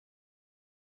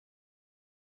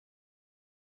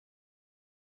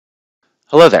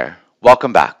Hello there,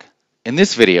 welcome back. In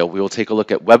this video, we will take a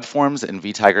look at Webforms in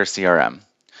Vtiger CRM.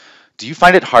 Do you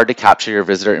find it hard to capture your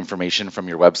visitor information from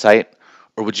your website?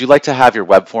 Or would you like to have your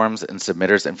Webforms and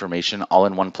submitters information all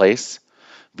in one place?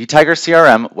 Vtiger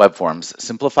CRM Webforms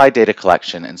simplify data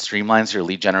collection and streamlines your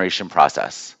lead generation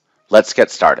process. Let's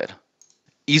get started.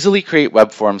 Easily create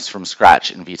Webforms from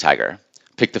scratch in Vtiger.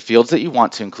 Pick the fields that you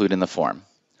want to include in the form.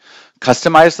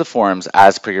 Customize the forms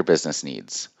as per your business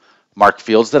needs. Mark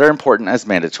fields that are important as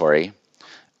mandatory.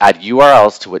 Add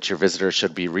URLs to which your visitors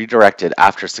should be redirected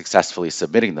after successfully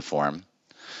submitting the form.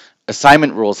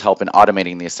 Assignment rules help in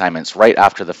automating the assignments right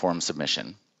after the form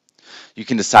submission. You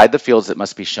can decide the fields that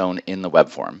must be shown in the web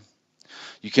form.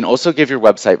 You can also give your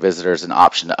website visitors an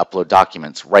option to upload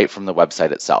documents right from the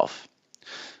website itself.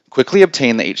 Quickly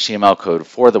obtain the HTML code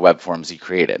for the web forms you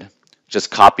created.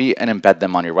 Just copy and embed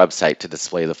them on your website to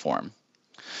display the form.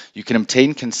 You can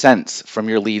obtain consents from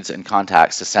your leads and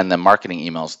contacts to send them marketing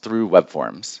emails through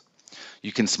Webforms.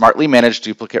 You can smartly manage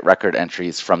duplicate record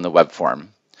entries from the web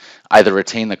form. Either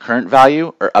retain the current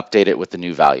value or update it with the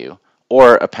new value,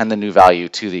 or append the new value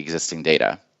to the existing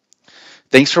data.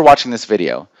 Thanks for watching this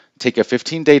video. Take a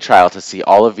 15-day trial to see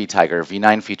all of Vtiger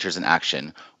V9 features in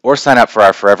action, or sign up for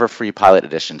our forever free pilot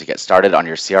edition to get started on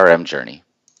your CRM journey.